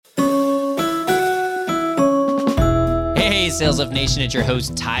Sales Up Nation, it's your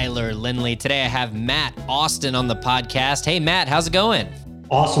host, Tyler Lindley. Today I have Matt Austin on the podcast. Hey, Matt, how's it going?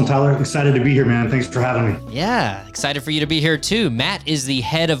 Awesome, Tyler. Excited to be here, man. Thanks for having me. Yeah, excited for you to be here too. Matt is the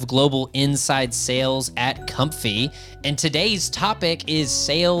head of global inside sales at Comfy, and today's topic is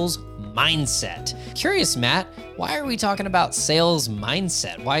sales mindset. Curious, Matt, why are we talking about sales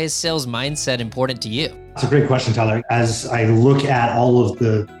mindset? Why is sales mindset important to you? That's a great question, Tyler. As I look at all of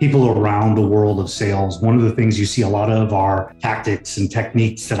the people around the world of sales, one of the things you see a lot of are tactics and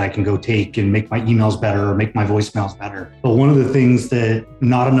techniques that I can go take and make my emails better or make my voicemails better. But one of the things that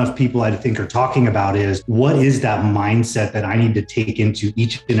not enough people I think are talking about is what is that mindset that I need to take into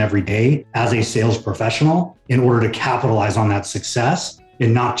each and every day as a sales professional in order to capitalize on that success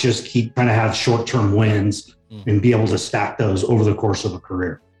and not just keep trying to have short-term wins and be able to stack those over the course of a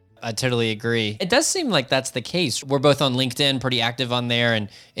career. I totally agree. It does seem like that's the case. We're both on LinkedIn, pretty active on there, and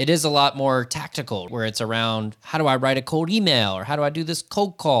it is a lot more tactical where it's around how do I write a cold email, or how do I do this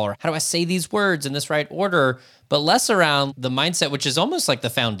cold call, or how do I say these words in this right order, but less around the mindset, which is almost like the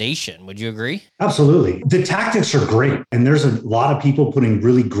foundation. Would you agree? Absolutely. The tactics are great, and there's a lot of people putting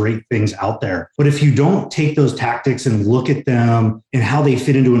really great things out there. But if you don't take those tactics and look at them and how they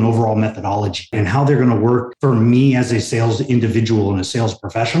fit into an overall methodology and how they're going to work for me as a sales individual and a sales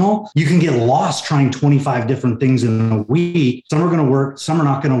professional, you can get lost trying 25 different things in a week. Some are going to work, some are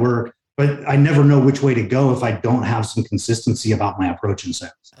not going to work. But I never know which way to go if I don't have some consistency about my approach in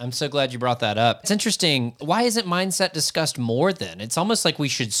sales. I'm so glad you brought that up. It's interesting. Why isn't mindset discussed more then? It's almost like we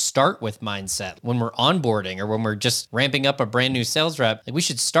should start with mindset when we're onboarding or when we're just ramping up a brand new sales rep. Like we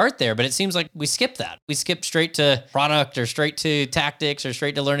should start there, but it seems like we skip that. We skip straight to product or straight to tactics or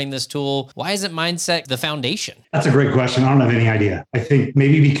straight to learning this tool. Why isn't mindset the foundation? That's a great question. I don't have any idea. I think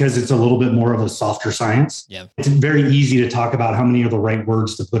maybe because it's a little bit more of a softer science. Yeah. It's very easy to talk about how many are the right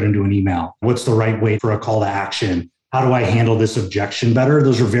words to put into an email. What's the right way for a call to action? How do I handle this objection better?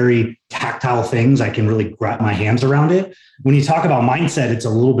 Those are very tactile things. I can really wrap my hands around it. When you talk about mindset, it's a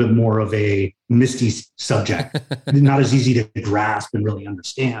little bit more of a misty subject, not as easy to grasp and really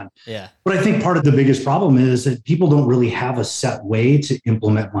understand. Yeah. But I think part of the biggest problem is that people don't really have a set way to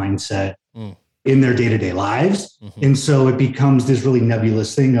implement mindset in their day-to-day lives. And so it becomes this really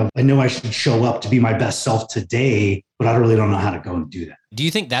nebulous thing of, I know I should show up to be my best self today, but I really don't know how to go and do that. Do you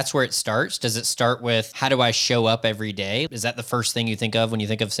think that's where it starts? Does it start with how do I show up every day? Is that the first thing you think of when you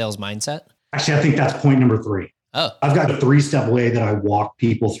think of sales mindset? Actually, I think that's point number 3. Oh, I've got a 3-step way that I walk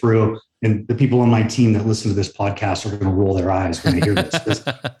people through. And the people on my team that listen to this podcast are going to roll their eyes when they hear this.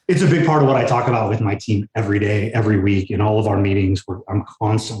 It's a big part of what I talk about with my team every day, every week, in all of our meetings where I'm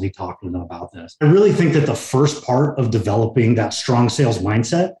constantly talking to them about this. I really think that the first part of developing that strong sales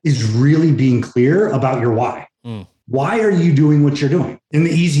mindset is really being clear about your why. Why are you doing what you're doing? And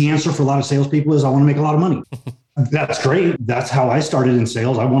the easy answer for a lot of salespeople is I want to make a lot of money. That's great. That's how I started in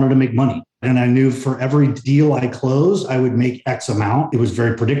sales. I wanted to make money. And I knew for every deal I closed, I would make X amount. It was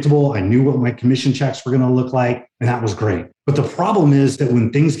very predictable. I knew what my commission checks were going to look like, and that was great. But the problem is that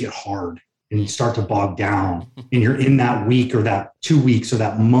when things get hard and you start to bog down and you're in that week or that 2 weeks or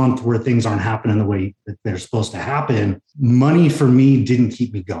that month where things aren't happening the way that they're supposed to happen, money for me didn't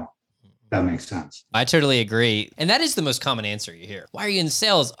keep me going. That makes sense. I totally agree. And that is the most common answer you hear. Why are you in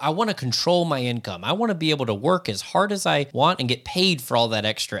sales? I want to control my income. I want to be able to work as hard as I want and get paid for all that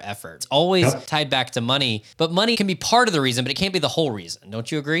extra effort. It's always tied back to money, but money can be part of the reason, but it can't be the whole reason.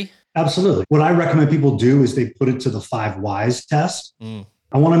 Don't you agree? Absolutely. What I recommend people do is they put it to the 5 whys test.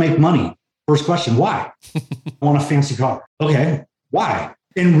 I want to make money. First question, why? I want a fancy car. Okay, why?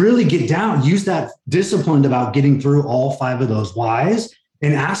 And really get down, use that discipline about getting through all 5 of those whys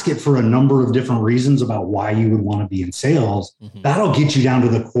and ask it for a number of different reasons about why you would want to be in sales. That'll get you down to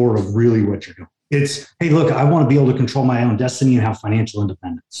the core of really what you're doing. It's, hey, look, I want to be able to control my own destiny and have financial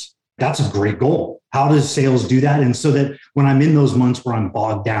independence. That's a great goal. How does sales do that? And so that when I'm in those months where I'm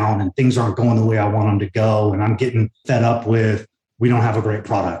bogged down and things aren't going the way I want them to go, and I'm getting fed up with, we don't have a great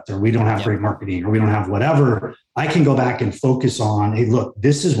product, or we don't have great marketing, or we don't have whatever, I can go back and focus on, hey, look,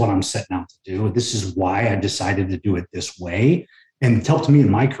 this is what I'm setting out to do. This is why I decided to do it this way. And it's helped me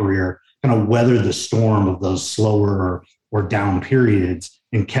in my career kind of weather the storm of those slower or down periods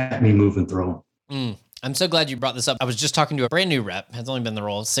and kept me moving through them. I'm so glad you brought this up. I was just talking to a brand new rep, has only been in the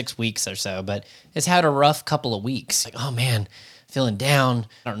role 6 weeks or so, but has had a rough couple of weeks. Like, oh man, feeling down.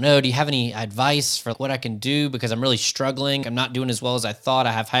 I don't know. Do you have any advice for what I can do? Because I'm really struggling. I'm not doing as well as I thought.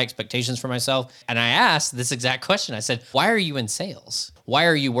 I have high expectations for myself. And I asked this exact question. I said, why are you in sales? Why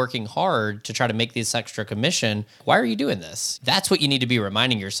are you working hard to try to make this extra commission? Why are you doing this? That's what you need to be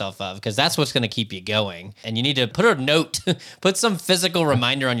reminding yourself of, because that's what's going to keep you going. And you need to put a note, put some physical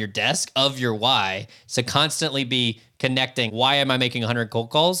reminder on your desk of your why, to constantly be connecting. Why am I making 100 cold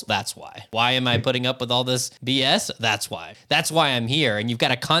calls? That's why. Why am I putting up with all this BS? That's why. That's why I'm here. And you've got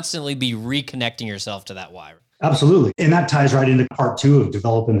to constantly be reconnecting yourself to that why. Absolutely. And that ties right into part 2 of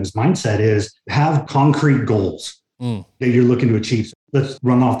developing this mindset is have concrete goals that you're looking to achieve. Let's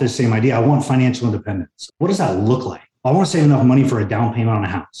run off this same idea. I want financial independence. What does that look like? I want to save enough money for a down payment on a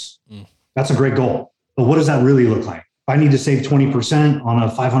house. That's a great goal. But what does that really look like? If I need to save 20% on a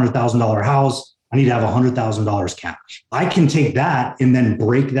 $500,000 house, I need to have $100,000 cash. I can take that and then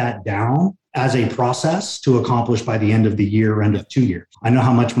break that down as a process to accomplish by the end of the year, end of 2 years. I know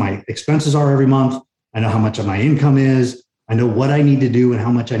how much my expenses are every month. I know how much of my income is. I know what I need to do and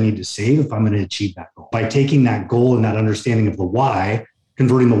how much I need to save if I'm going to achieve that goal. By taking that goal and that understanding of the why,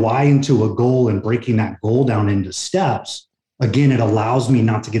 converting the why into a goal and breaking that goal down into steps, again, it allows me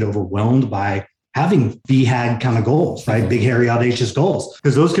not to get overwhelmed by having BHAG kind of goals, right? Big, hairy, audacious goals,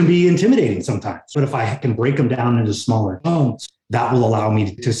 because those can be intimidating sometimes. But if I can break them down into smaller chunks, that will allow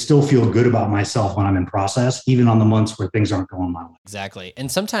me to still feel good about myself when I'm in process, even on the months where things aren't going my way. Exactly. And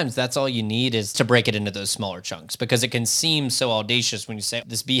sometimes that's all you need is to break it into those smaller chunks, because it can seem so audacious when you say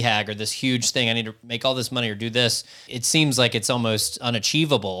this BHAG or this huge thing, I need to make all this money or do this. It seems like it's almost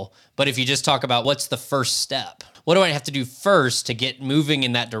unachievable. But if you just talk about what's the first step, what do I have to do first to get moving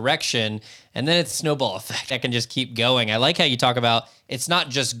in that direction? And then it's snowball effect. I can just keep going. I like how you talk about it's not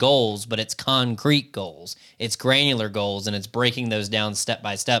just goals, but it's concrete goals. It's granular goals, and it's breaking those down step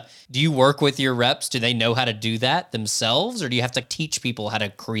by step. Do you work with your reps? Do they know how to do that themselves, or do you have to teach people how to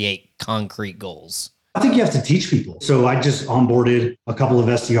create concrete goals? I think you have to teach people. So I just onboarded a couple of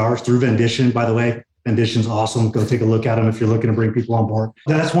SDRs through Vendition, by the way. Vendition's awesome. Go take a look at them if you're looking to bring people on board.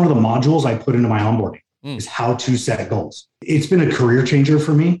 That's one of the modules I put into my onboarding. Is how to set goals. It's been a career changer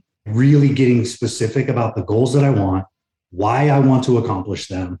for me, really getting specific about the goals that I want, why I want to accomplish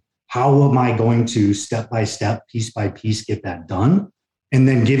them, how am I going to step by step, piece by piece, get that done, and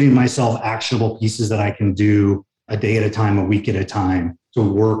then giving myself actionable pieces that I can do a day at a time, a week at a time to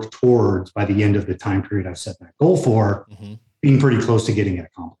work towards by the end of the time period I've set that goal for. Being pretty close to getting it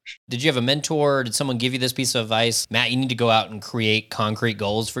accomplished. Did you have a mentor? Did someone give you this piece of advice? Matt, you need to go out and create concrete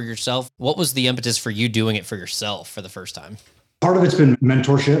goals for yourself. What was the impetus for you doing it for yourself for the first time? Part of it's been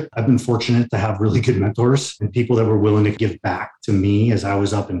mentorship. I've been fortunate to have really good mentors and people that were willing to give back to me as I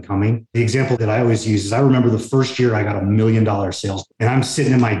was up and coming. The example that I always use is I remember the first year I got $1 million sales, and I'm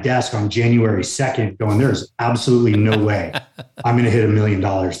sitting at my desk on January 2nd going, there's absolutely no way I'm going to hit $1 million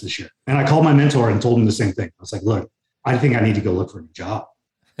this year. And I called my mentor and told him the same thing. I was like, look, I think I need to go look for a new job.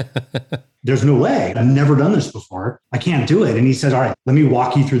 There's no way. I've never done this before. I can't do it. And he says, all right, let me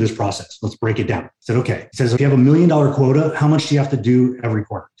walk you through this process. Let's break it down. I said, okay. He says, if you have $1 million quota, how much do you have to do every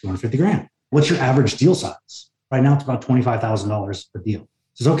quarter? $250,000. What's your average deal size? Right now, it's about $25,000 per deal. He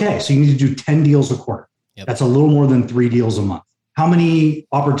says, okay, so you need to do 10 deals a quarter. Yep. That's a little more than 3 deals a month. How many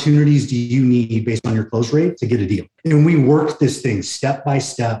opportunities do you need based on your close rate to get a deal? And we worked this thing step by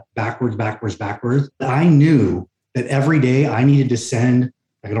step, backwards. I knew that every day I needed to send,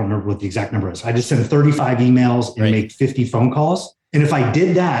 I don't remember what the exact number is. I just send 35 emails and make 50 phone calls. And if I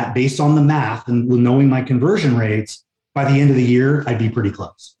did that based on the math and knowing my conversion rates, by the end of the year, I'd be pretty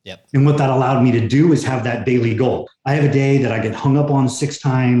close. Yep. And what that allowed me to do is have that daily goal. I have a day that I get hung up on 6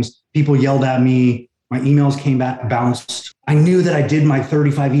 times. People yelled at me. My emails came back, bounced. I knew that I did my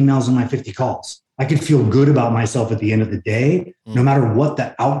 35 emails and my 50 calls. I could feel good about myself at the end of the day, no matter what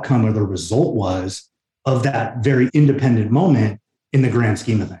the outcome or the result was of that very independent moment in the grand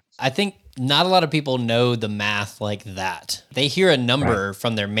scheme of things. I think not a lot of people know the math like that. They hear a number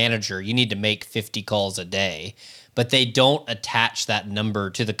from their manager, you need to make 50 calls a day, but they don't attach that number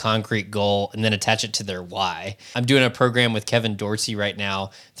to the concrete goal and then attach it to their why. I'm doing a program with Kevin Dorsey right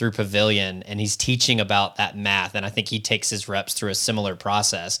now through Pavilion, and he's teaching about that math. And I think he takes his reps through a similar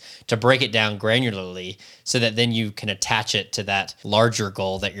process to break it down granularly so that then you can attach it to that larger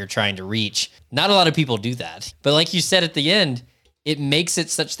goal that you're trying to reach. Not a lot of people do that. But like you said at the end, it makes it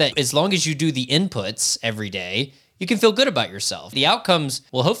such that as long as you do the inputs every day, you can feel good about yourself. The outcomes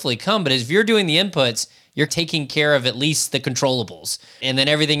will hopefully come, but if you're doing the inputs, you're taking care of at least the controllables. And then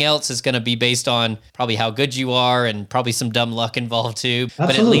everything else is going to be based on probably how good you are and probably some dumb luck involved too. Absolutely.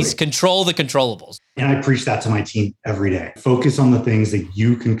 But at least control the controllables. And I preach that to my team every day. Focus on the things that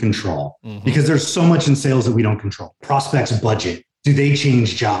you can control because there's so much in sales that we don't control. Prospects budget. Do they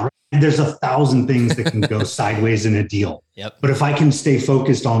change job? There's 1,000 things that can go sideways in a deal. Yep. But if I can stay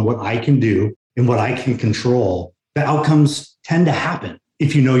focused on what I can do and what I can control, the outcomes tend to happen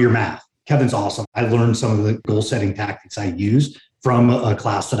if you know your math. Kevin's awesome. I learned some of the goal setting tactics I use from a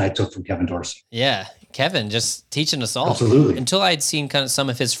class that I took from Kevin Dorsey. Yeah. Kevin just teaching us all. Absolutely. Until I had seen kind of some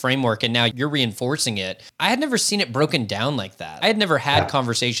of his framework and now you're reinforcing it. I had never seen it broken down like that. I had never had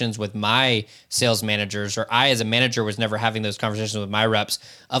conversations with my sales managers, or I as a manager was never having those conversations with my reps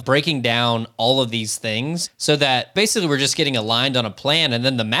of breaking down all of these things so that basically we're just getting aligned on a plan, and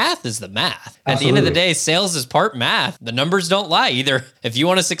then the math is the math. At the end of the day, sales is part math. The numbers don't lie. Either if you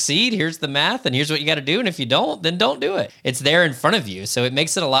want to succeed, here's the math and here's what you got to do. And if you don't, then don't do it. It's there in front of you. So it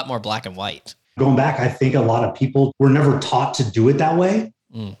makes it a lot more black and white. Going back, I think a lot of people were never taught to do it that way.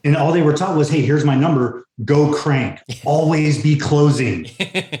 And all they were taught was, hey, here's my number, go crank, always be closing.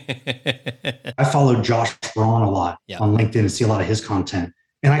 I follow Josh Braun a lot on LinkedIn and see a lot of his content.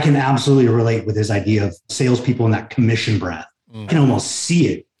 And I can absolutely relate with his idea of salespeople in that commission breath. I can almost see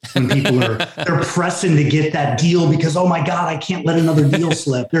it when people they're pressing to get that deal because, oh my God, I can't let another deal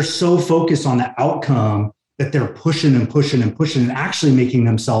slip. They're so focused on the outcome that they're pushing and pushing and pushing and actually making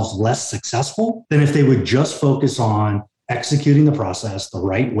themselves less successful than if they would just focus on executing the process the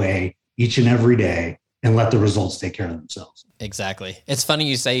right way each and every day and let the results take care of themselves. Exactly. It's funny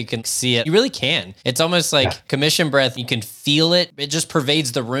you say you can see it. You really can. It's almost like commission breath. You can feel it. It just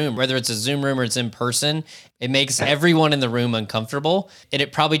pervades the room, whether it's a Zoom room or it's in person. It makes everyone in the room uncomfortable. And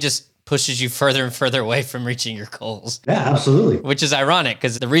it probably just pushes you further and further away from reaching your goals. Yeah, absolutely. Which is ironic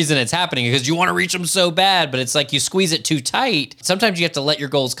because the reason it's happening is because you want to reach them so bad, but it's like you squeeze it too tight. Sometimes you have to let your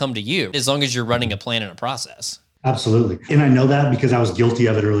goals come to you as long as you're running a plan and a process. Absolutely. And I know that because I was guilty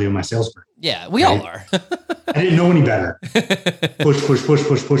of it early in my sales career. Yeah, we all are. I didn't know any better. Push,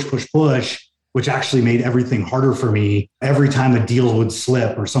 which actually made everything harder for me. Every time a deal would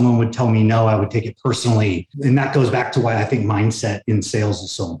slip or someone would tell me no, I would take it personally. And that goes back to why I think mindset in sales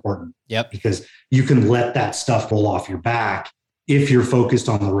is so important. Yep. Because you can let that stuff roll off your back if you're focused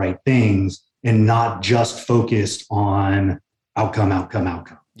on the right things and not just focused on outcome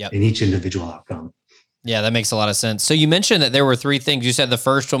in each individual outcome. Yeah, that makes a lot of sense. So you mentioned that there were 3 things. You said the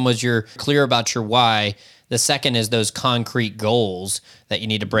first one was you're clear about your why. The second is those concrete goals that you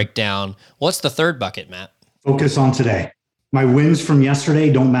need to break down. What's the third bucket, Matt? Focus on today. My wins from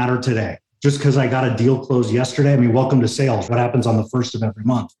yesterday don't matter today. Just because I got a deal closed yesterday, I mean, welcome to sales. What happens on the first of every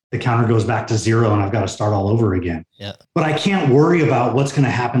month? The counter goes back to 0 and I've got to start all over again. Yeah. But I can't worry about what's going to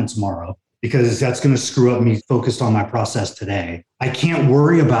happen tomorrow because that's going to screw up me focused on my process today. I can't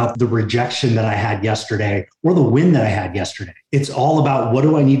worry about the rejection that I had yesterday or the win that I had yesterday. It's all about what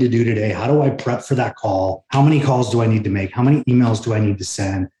do I need to do today? How do I prep for that call? How many calls do I need to make? How many emails do I need to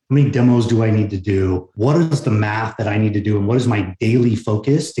send? How many demos do I need to do? What is the math that I need to do? And what is my daily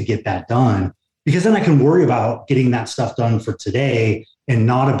focus to get that done? Because then I can worry about getting that stuff done for today and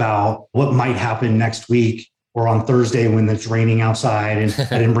not about what might happen next week or on Thursday when it's raining outside and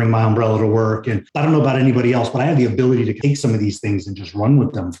I didn't bring my umbrella to work. And I don't know about anybody else, but I have the ability to take some of these things and just run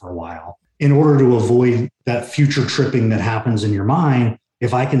with them for a while in order to avoid that future tripping that happens in your mind.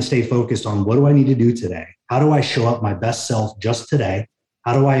 If I can stay focused on what do I need to do today? How do I show up my best self just today?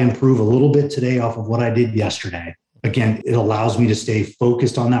 How do I improve a little bit today off of what I did yesterday? Again, it allows me to stay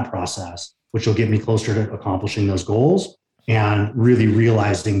focused on that process, which will get me closer to accomplishing those goals and really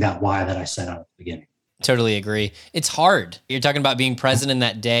realizing that why that I set out at the beginning. Totally agree. It's hard. You're talking about being present in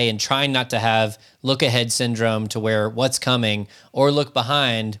that day and trying not to have look ahead syndrome to where what's coming or look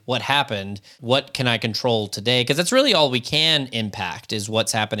behind what happened. What can I control today? Because that's really all we can impact is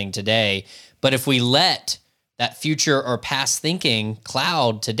what's happening today. But if we let that future or past thinking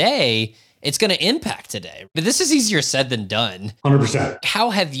cloud today, it's going to impact today. But this is easier said than done. 100%. How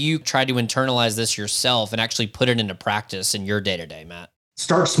have you tried to internalize this yourself and actually put it into practice in your day-to-day, Matt?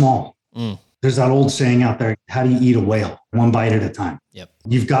 Start small. There's that old saying out there, how do you eat a whale? One bite at a time. Yep.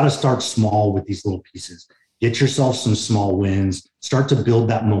 You've got to start small with these little pieces. Get yourself some small wins, start to build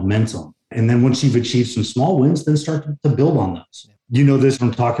that momentum. And then once you've achieved some small wins, then start to build on those. You know this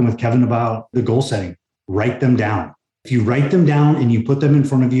from talking with Kevin about the goal setting. Write them down. If you write them down and you put them in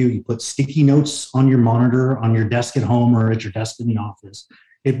front of you, you put sticky notes on your monitor, on your desk at home or at your desk in the office,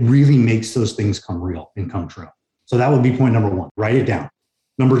 it really makes those things come real and come true. So that would be point number 1. Write it down.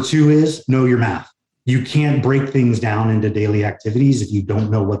 Number 2 is know your math. You can't break things down into daily activities if you don't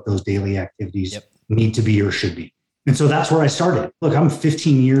know what those daily activities need to be or should be. And so that's where I started. Look, I'm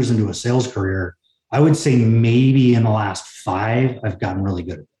 15 years into a sales career. I would say maybe in the last 5, I've gotten really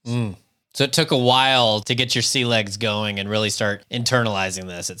good at this. So it took a while to get your sea legs going and really start internalizing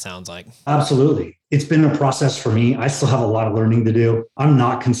this, it sounds like. Absolutely. It's been a process for me. I still have a lot of learning to do. I'm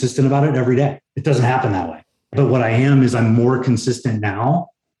not consistent about it every day. It doesn't happen that way. But what I am is I'm more consistent now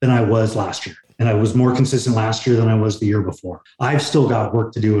than I was last year. And I was more consistent last year than I was the year before. I've still got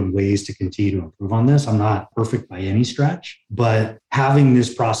work to do and ways to continue to improve on this. I'm not perfect by any stretch, but having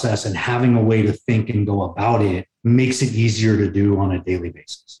this process and having a way to think and go about it makes it easier to do on a daily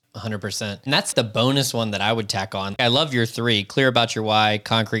basis. 100%. And that's the bonus one that I would tack on. I love your 3: clear about your why,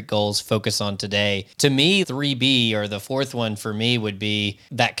 concrete goals, focus on today. To me, 3B, or the fourth one for me, would be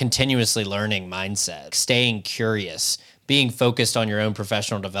that continuously learning mindset, staying curious, being focused on your own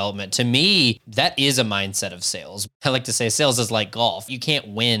professional development. To me, that is a mindset of sales. I like to say sales is like golf. You can't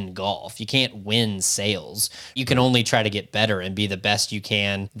win golf. You can't win sales. You can only try to get better and be the best you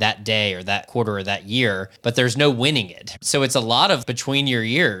can that day or that quarter or that year, but there's no winning it. So it's a lot of between your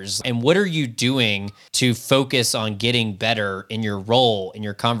ears. And what are you doing to focus on getting better in your role, in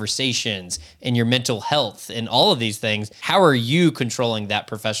your conversations, in your mental health, and all of these things? How are you controlling that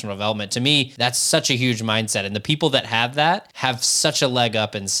professional development? To me, that's such a huge mindset. And the people that have that have such a leg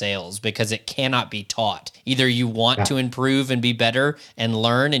up in sales because it cannot be taught. Either you want to improve and be better and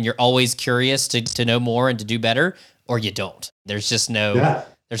learn, and you're always curious to know more and to do better, or you don't. There's just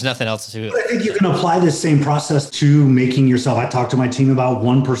there's nothing else to it. I think you can apply this same process to making yourself. I talked to my team about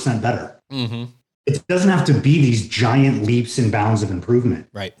 1% better. Mm-hmm. It doesn't have to be these giant leaps and bounds of improvement.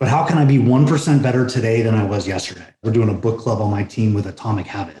 Right. But how can I be 1% better today than I was yesterday? We're doing a book club on my team with Atomic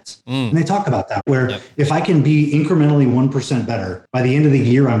Habits. And they talk about that, where if I can be incrementally 1% better, by the end of the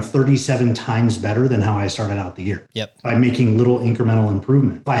year, I'm 37 times better than how I started out the year. By making little incremental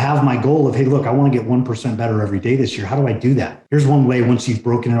improvement. If I have my goal of, hey, look, I want to get 1% better every day this year. How do I do that? Here's one way. Once you've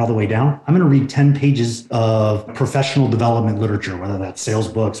broken it all the way down, I'm going to read 10 pages of professional development literature, whether that's sales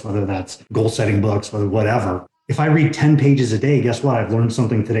books, whether that's goal setting books, whether whatever. If I read 10 pages a day, guess what? I've learned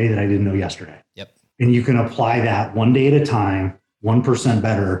something today that I didn't know yesterday. And you can apply that one day at a time, 1%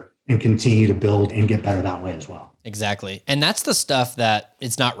 better, and continue to build and get better that way as well. Exactly. And that's the stuff that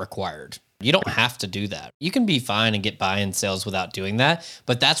it's not required. You don't have to do that. You can be fine and get by in sales without doing that,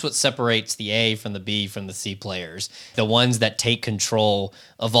 but that's what separates the A from the B from the C players, the ones that take control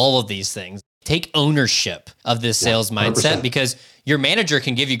of all of these things. Take ownership of this sales mindset 100%. Because your manager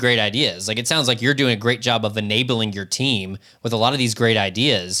can give you great ideas. Like, it sounds like you're doing a great job of enabling your team with a lot of these great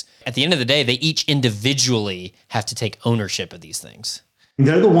ideas. At the end of the day, they each individually have to take ownership of these things.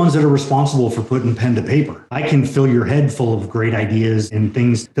 They're the ones that are responsible for putting pen to paper. I can fill your head full of great ideas and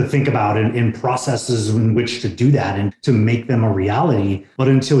things to think about and processes in which to do that and to make them a reality. But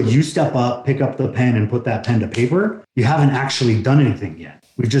until you step up, pick up the pen and put that pen to paper, you haven't actually done anything yet.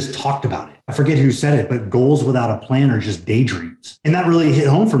 We've just talked about it. I forget who said it, but goals without a plan are just daydreams. And that really hit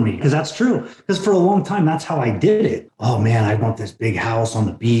home for me because that's true. Because for a long time, that's how I did it. Oh man, I want this big house on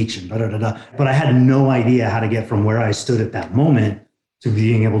the beach and da-da-da-da. But I had no idea how to get from where I stood at that moment to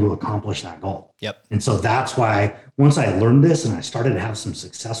being able to accomplish that goal. And so that's why once I learned this and I started to have some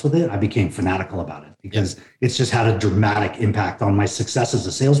success with it, I became fanatical about it because it's just had a dramatic impact on my success as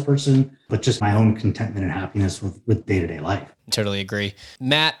a salesperson, but just my own contentment and happiness with day-to-day life. Totally agree.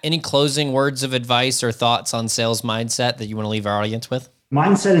 Matt, any closing words of advice or thoughts on sales mindset that you want to leave our audience with?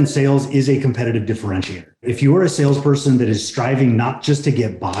 Mindset in sales is a competitive differentiator. If you are a salesperson that is striving not just to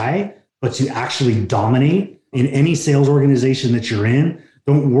get by, but to actually dominate in any sales organization that you're in,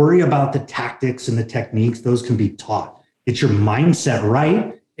 don't worry about the tactics and the techniques. Those can be taught. Get your mindset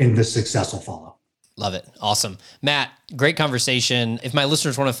right and the success will follow. Love it. Awesome. Matt, great conversation. If my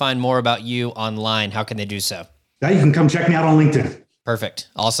listeners want to find more about you online, how can they do so? Now you can come check me out on LinkedIn. Perfect.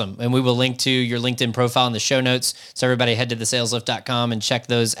 Awesome. And we will link to your LinkedIn profile in the show notes. So everybody head to thesaleslift.com and check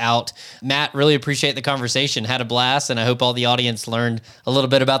those out. Matt, really appreciate the conversation. Had a blast. And I hope all the audience learned a little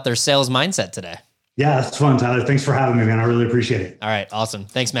bit about their sales mindset today. Yeah, that's fun, Tyler. Thanks for having me, man. I really appreciate it. All right. Awesome.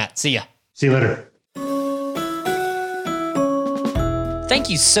 Thanks, Matt. See ya. See you later. Thank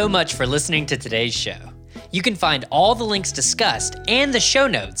you so much for listening to today's show. You can find all the links discussed and the show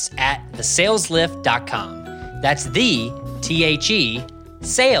notes at thesaleslift.com. That's the THE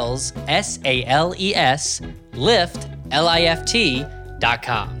sales, SALES, lift,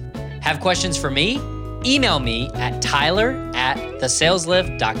 LIFT.com. Have questions for me? Email me at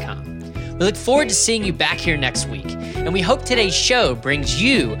tyler@thesaleslift.com. We look forward to seeing you back here next week, and we hope today's show brings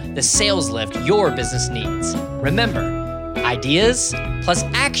you the sales lift your business needs. Remember, ideas plus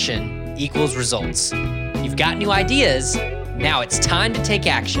action equals results. You've got new ideas, now it's time to take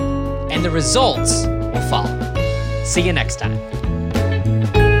action, and the results will follow. See you next time.